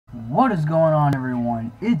What is going on,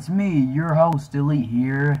 everyone? It's me, your host, Elite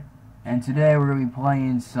here, and today we're going to be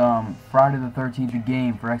playing some Friday the 13th, the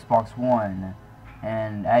game for Xbox One.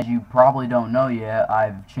 And as you probably don't know yet,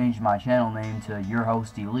 I've changed my channel name to Your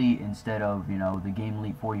Host Elite instead of, the Game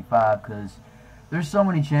Elite 45, because there's so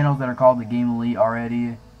many channels that are called the Game Elite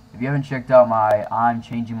already. If you haven't checked out my I'm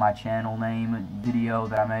changing my channel name video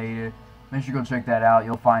that I made, make sure you go check that out.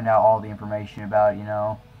 You'll find out all the information about it,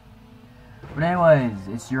 But anyways,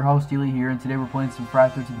 it's your host Elite here, and today we're playing some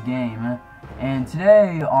Friday the 13th the game. And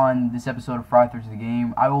today, on this episode of Friday the 13th the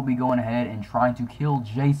game, I will be going ahead and trying to kill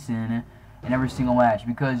Jason in every single match.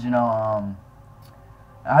 Because, I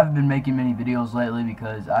haven't been making many videos lately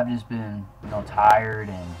because I've just been, tired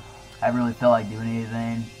and I haven't really felt like doing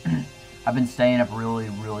anything. I've been staying up really,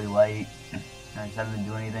 really late. I just haven't been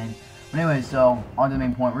doing anything. But anyway, so, on to the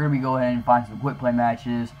main point, we're going to be going ahead and find some quick play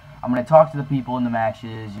matches. I'm going to talk to the people in the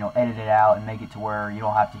matches, edit it out and make it to where you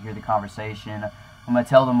don't have to hear the conversation. I'm going to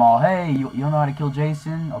tell them all, hey, you don't know how to kill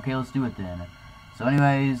Jason? Okay, let's do it then. So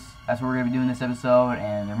anyways, that's what we're going to be doing this episode,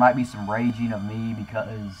 and there might be some raging of me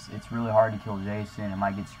because it's really hard to kill Jason. It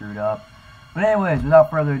might get screwed up. But anyways,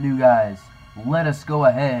 without further ado, guys, let us go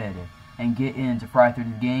ahead and get into Friday the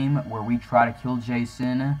 13th game where we try to kill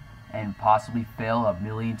Jason and possibly fail a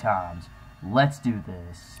million times. Let's do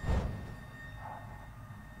this.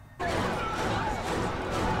 I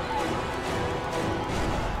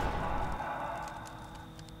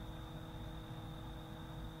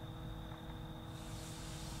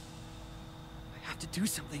have to do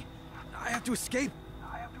something. I have to escape.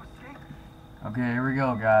 Okay, here we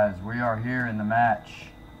go, guys. We are here in the match,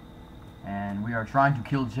 and we are trying to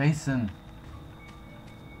kill Jason.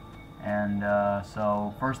 And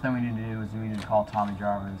so first thing we need to do is we need to call Tommy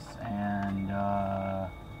Jarvis. And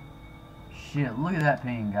shit, look at that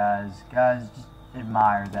ping, guys. Guys, just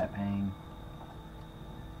admire that ping.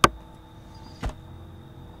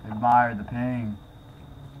 Admire the ping.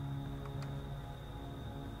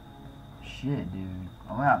 Shit, dude.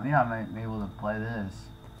 I might be able to play this.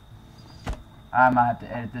 I might have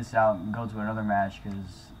to edit this out and go to another match,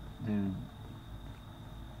 because, dude.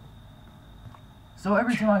 So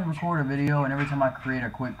every time I record a video and every time I create a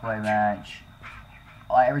quick play match,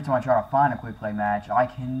 every time I try to find a quick play match, I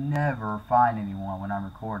can never find anyone when I'm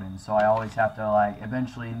recording. So I always have to,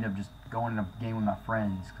 eventually end up just going in a game with my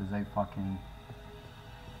friends, because they fucking...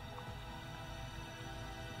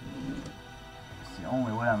 It's the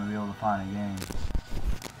only way I'm going to be able to find a game.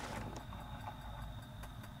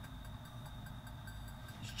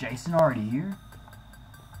 Is Jason already here?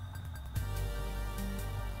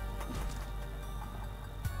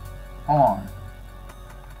 Hold on.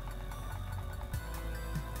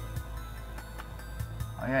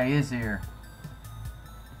 Oh yeah, he is here.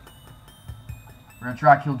 We're gonna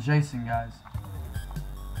try to kill Jason, guys.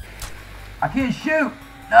 I can't shoot!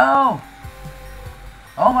 No!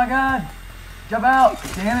 Oh my god! Jump out!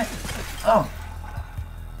 Damn it! Oh!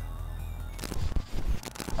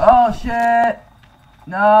 Oh shit!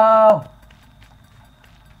 No!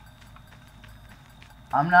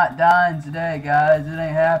 I'm not dying today, guys. It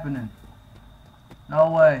ain't happening.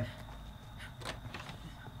 No way.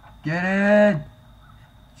 Get in!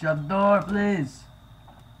 Shut the door, please.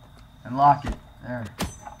 And lock it. There.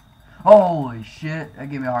 Holy shit. That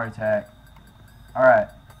gave me a heart attack. Alright.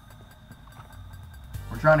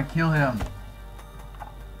 We're trying to kill him.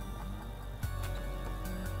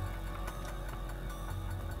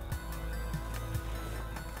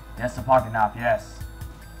 Yes, the pocket knife. Yes.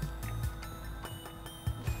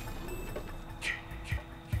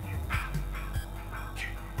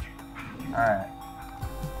 Alright.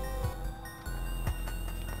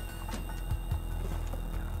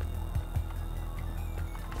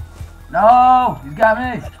 No! He's got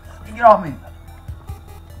me! Get off me!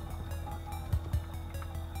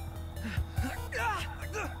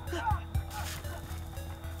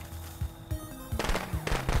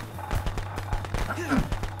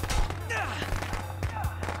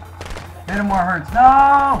 Hit him where it hurts.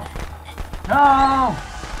 No! No!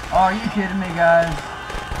 Oh, are you kidding me, guys?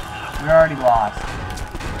 We already lost.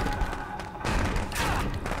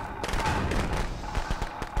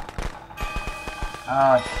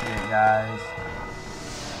 Oh shit, guys.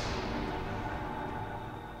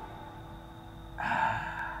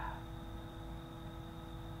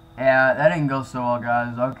 Yeah, that didn't go so well,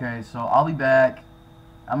 guys. Okay, so I'll be back.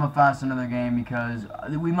 I'm gonna find some other game because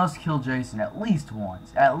we must kill Jason at least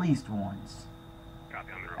once. At least once.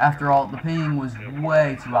 After all, the ping was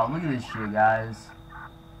way too out. Look at this shit, guys.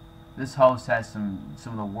 This host has some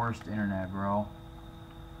of the worst internet, bro.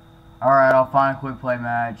 Alright, I'll find a quick play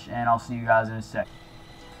match, and I'll see you guys in a sec.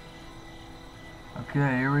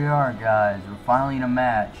 Okay, here we are, guys. We're finally in a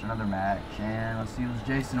match, another match, and let's see what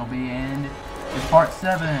Jason will be in. It's part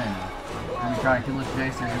 7. We're gonna be trying to kill this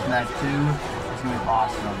Jason in this match 2. It's gonna be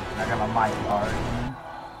awesome. I got my mic card.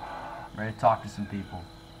 Ready to talk to some people.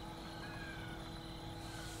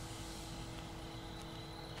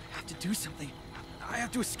 I have to do something. I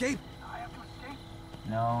have to escape.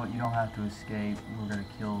 No, you don't have to escape. We're gonna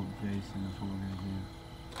kill Jason. That's what we're gonna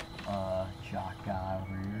do. Jock guy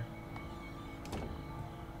over here.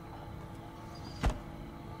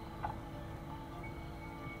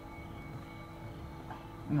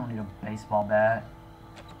 We don't need a baseball bat.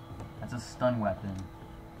 That's a stun weapon.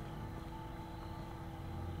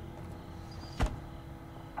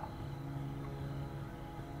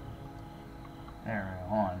 There we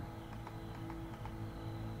go, on.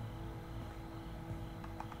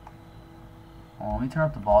 Oh, let me turn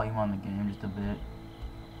up the volume on the game just a bit.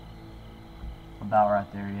 About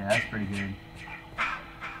right there, yeah, that's pretty good.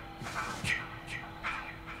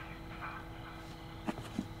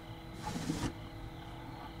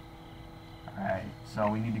 Alright, so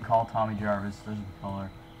we need to call Tommy Jarvis. There's the color.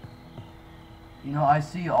 You know, I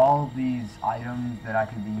see all of these items that I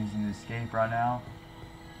could be using to escape right now.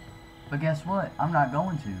 But guess what? I'm not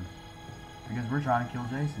going to. Because we're trying to kill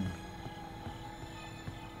Jason.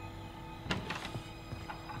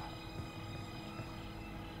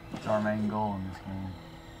 It's our main goal in this game.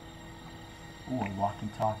 Ooh, a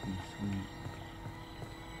walkie-talkie, sweet.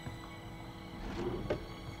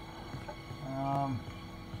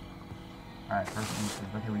 Alright, first things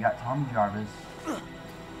first. Okay, we got Tommy Jarvis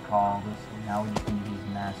called us. Now we just need to get his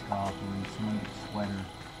mask off. We need someone to get a sweater.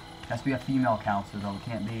 It has to be a female counselor though. It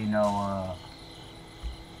can't be no,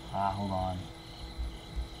 hold on.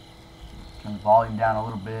 Turn the volume down a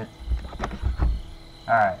little bit.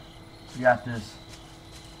 Alright, we got this.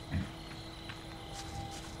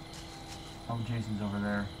 Oh, Jason's over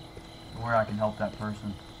there. Where I can help that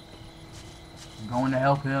person. I'm going to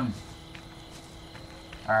help him.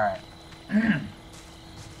 Alright. Okay,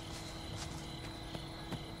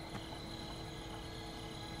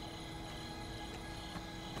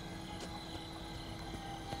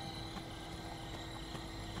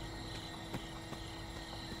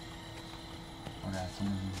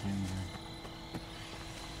 someone's in danger.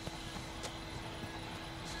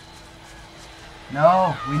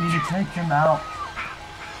 No, we need to take him out.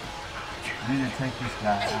 We need to take this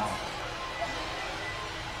guy out.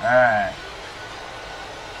 Alright.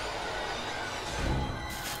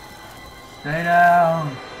 Stay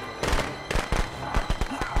down.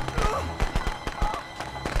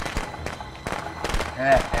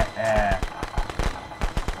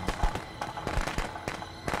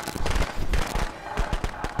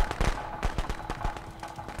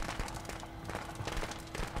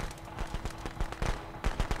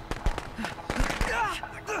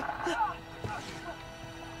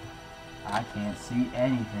 I can't see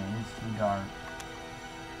anything. It's too dark.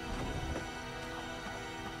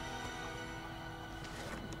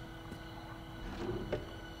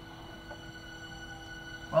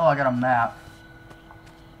 Well, I got a map.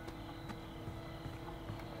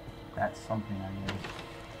 That's something, I guess.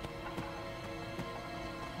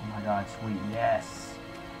 Oh my god, sweet. Yes.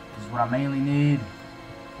 This is what I mainly need.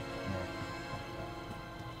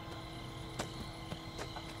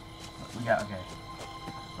 We got, okay.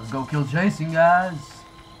 Let's go kill Jason, guys.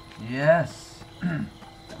 Yes.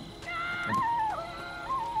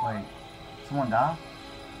 Wait. Someone die?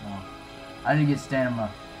 No. I need to get stamina.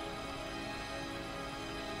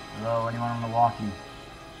 Hello, anyone on Milwaukee?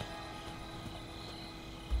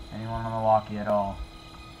 Anyone on Milwaukee at all?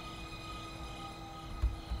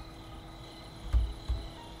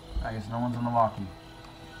 I guess no one's on Milwaukee.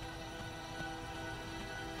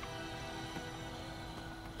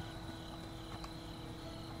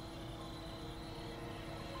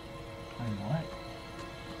 Wait, what?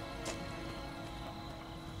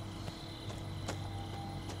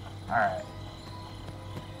 Alright.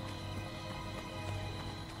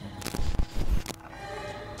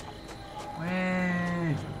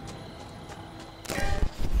 Wait.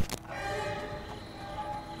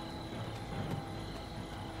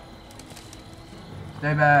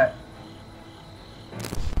 Stay back.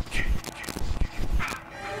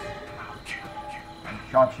 I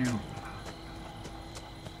shot you.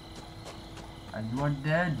 You are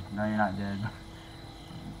dead. No, you're not dead.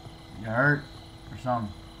 You hurt or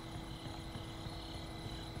something.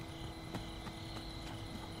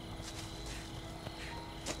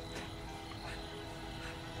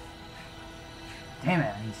 Damn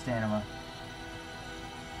it, I need stamina.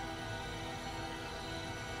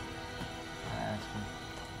 That's good.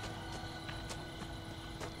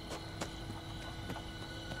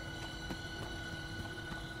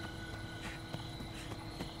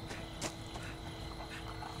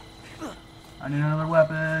 I need another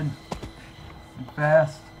weapon. And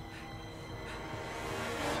fast.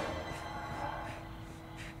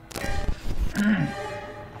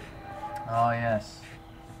 Oh yes.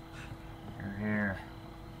 You're here.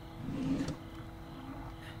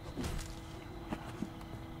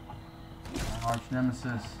 My arch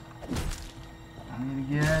nemesis. Meet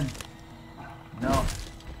again. No.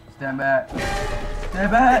 Stand back.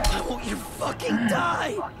 Stand back! I want you to fucking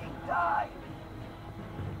die!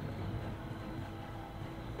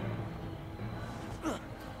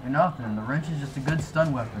 You're nothing. The wrench is just a good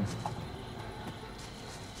stun weapon.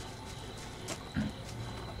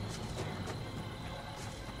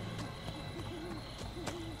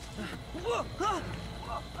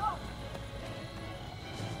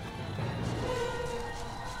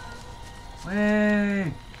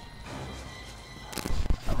 Whee!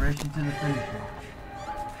 I'm racing to the finish line.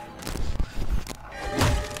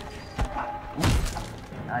 Ooh,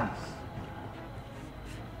 nice.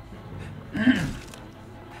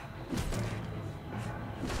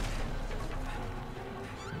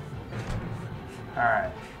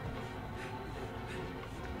 Alright.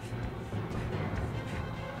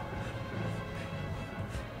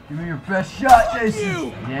 Give me your best shot,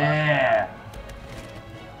 Jason! Yeah!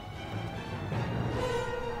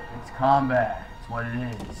 It's combat. It's what it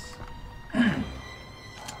is.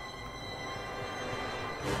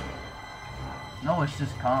 No, it's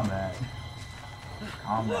just combat.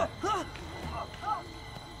 Combat.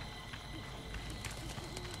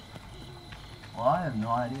 Well, I have no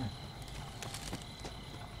idea.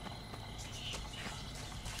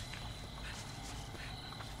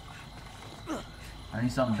 I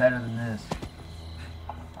need something better than this.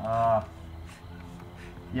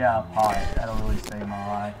 Yeah, a pot. That'll really save my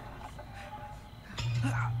life.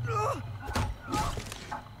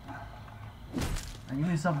 I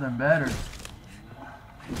need something better.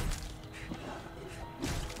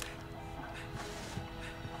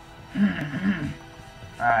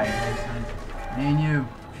 Alright, Jason. Me and you.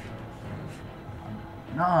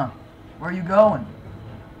 Nah. Where are you going?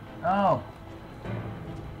 Oh.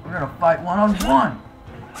 We're gonna fight one-on-one.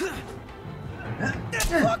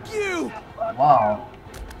 Fuck you! Wow.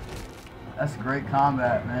 That's great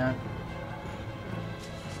combat, man.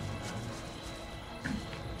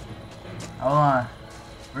 Hold on.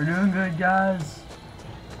 We're doing good, guys.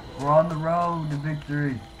 We're on the road to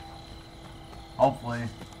victory. Hopefully.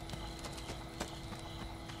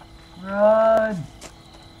 Run!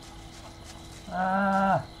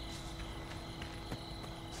 Ah!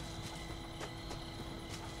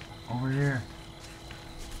 Over here.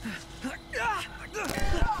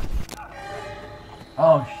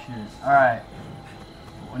 Oh shit. Alright.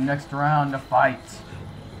 Next round, the fight.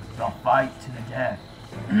 The fight to the death.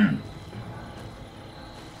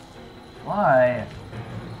 Why?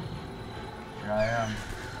 Here I am.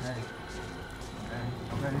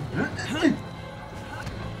 Ready.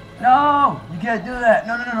 No! You can't do that!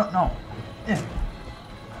 No.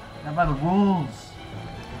 Not by the rules.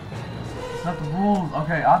 It's not the rules.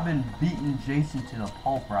 Okay, I've been beating Jason to the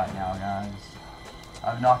pulp right now, guys.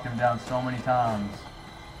 I've knocked him down so many times.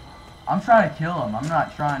 I'm trying to kill him. I'm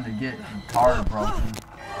not trying to get the car broken.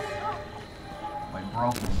 Wait,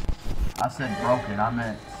 broken. I said broken. I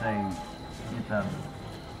meant to say get the...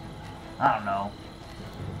 I don't know.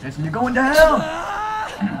 Jason, you're going down!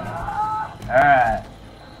 Alright.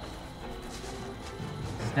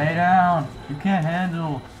 Stay down. You can't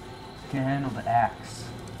handle the axe.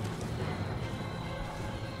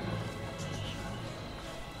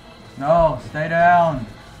 No, stay down.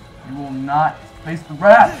 You will not face the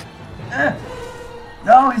wrath.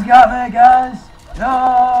 No, he's got me, guys.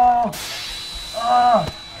 No. Oh,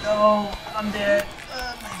 no, I'm dead.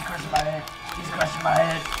 He's crushing my head. He's crushing my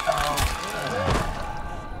head.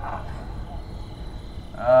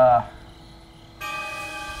 Oh.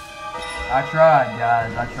 I tried,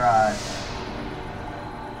 guys. I tried.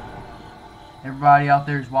 Everybody out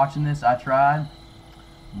there who's watching this, I tried.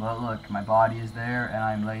 But look, my body is there, and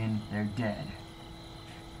I'm laying there dead.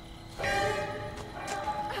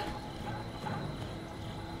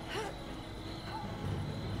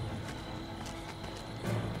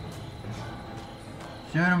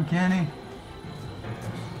 Shoot him, Kenny.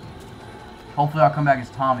 Hopefully I'll come back as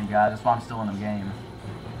Tommy, guys. That's why I'm still in the game.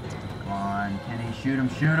 Come on, Kenny. Shoot him,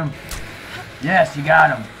 shoot him. Yes, you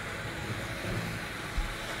got him.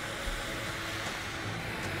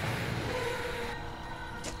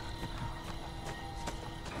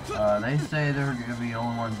 They say they're going to be the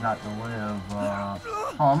only ones not to live.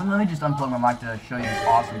 Hold on, let me just unplug my mic to show you this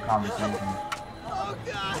awesome conversation. Oh,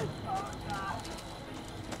 God.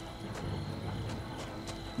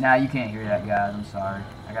 Nah, you can't hear that, guys. I'm sorry.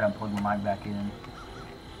 I gotta plug my mic back in.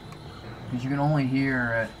 Because you can only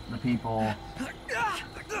hear the people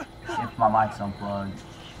if my mic's unplugged.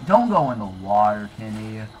 Don't go in the water,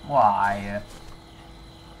 Kenny. Why?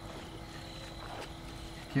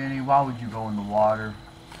 Kenny, why would you go in the water?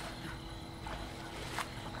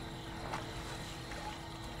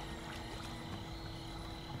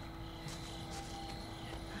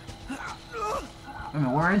 Wait a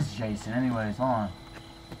minute, where is Jason? Anyways, hold on.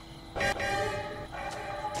 Wait,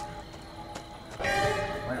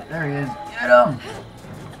 there he is. Get him!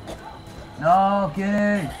 No,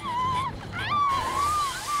 Kenny!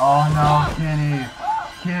 Oh no, Kenny!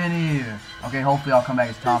 Kenny! Okay, hopefully I'll come back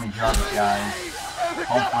as Tommy Jarvis, guys.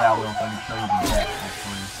 Hopefully I will, so I can show you the deck,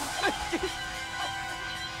 hopefully.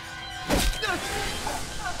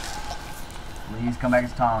 Please come back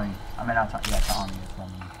as Tommy. I mean, not Tommy. Yeah, Tommy.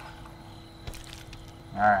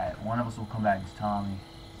 Alright, one of us will come back as Tommy.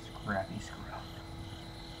 Scrappy scrub.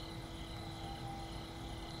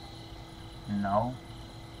 No.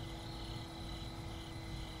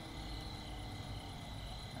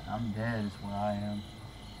 I'm dead is what I am.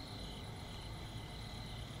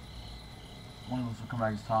 One of us will come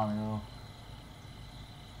back as Tommy though.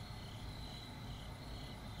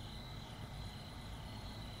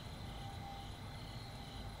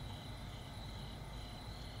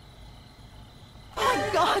 Oh my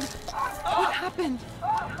God! What happened?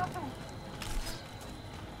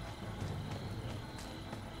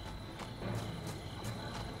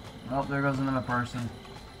 Oh, there goes another person.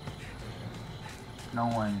 No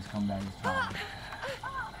one has come back as Tommy.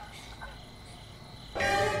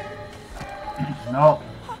 Nope.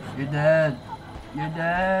 You're dead. You're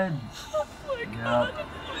dead. Oh my God.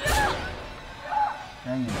 Yep.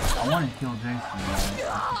 Dang it. I want to kill Jason, guys.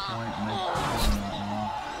 What's the point of making killing right now?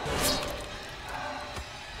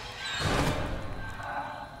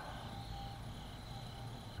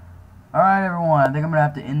 Alright everyone, I think I'm going to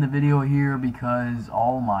have to end the video here because,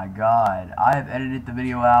 oh my god, I have edited the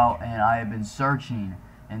video out and I have been searching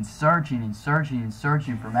and searching and searching and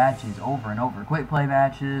searching for matches over and over. Quick play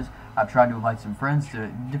matches. I've tried to invite some friends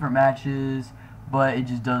to different matches, but it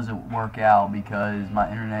just doesn't work out because my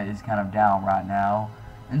internet is kind of down right now.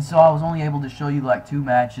 And so I was only able to show you like 2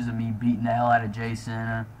 matches of me beating the hell out of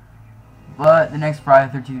Jason. But the next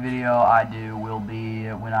Friday the 13th video I do will be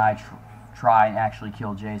when I try and actually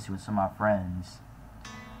kill Jason with some of my friends.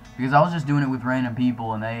 Because I was just doing it with random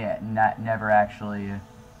people and they never actually...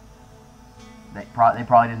 They probably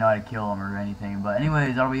didn't know how to kill him or anything. But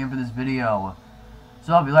anyways, that'll be it for this video.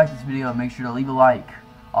 So if you like this video, make sure to leave a like.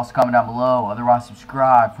 Also comment down below. Otherwise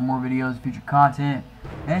subscribe for more videos and future content.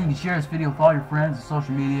 And you can share this video with all your friends on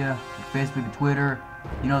social media, like Facebook and Twitter.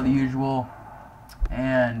 You know the usual.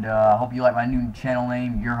 And I hope you like my new channel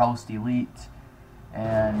name, Your Host Elite.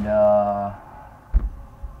 And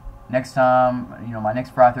next time, you know, my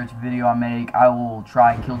next Friday 13th video I make, I will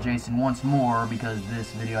try and kill Jason once more because this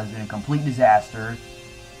video has been a complete disaster.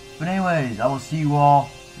 But anyways, I will see you all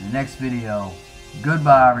in the next video.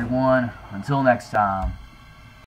 Goodbye everyone. Until next time.